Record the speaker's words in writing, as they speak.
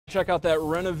Check out that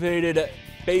renovated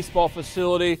baseball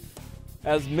facility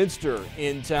as Minster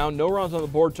in town. No runs on the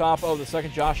board. Top of the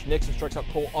second, Josh Nixon strikes out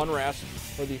Cole Unrath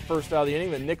for the first out of the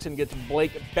inning. Then Nixon gets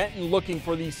Blake Benton looking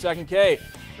for the second K.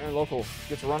 Marion Local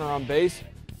gets a runner on base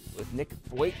with Nick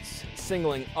Thwaites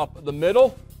singling up the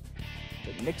middle.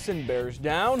 But Nixon bears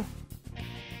down.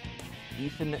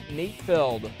 Ethan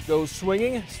Natefeld goes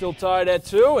swinging, still tied at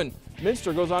 2, and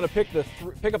Minster goes on to pick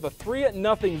up the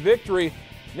 3-0 victory.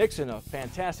 Nixon, a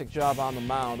fantastic job on the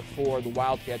mound for the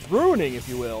Wildcats, ruining, if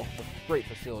you will, the great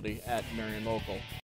facility at Marion Local.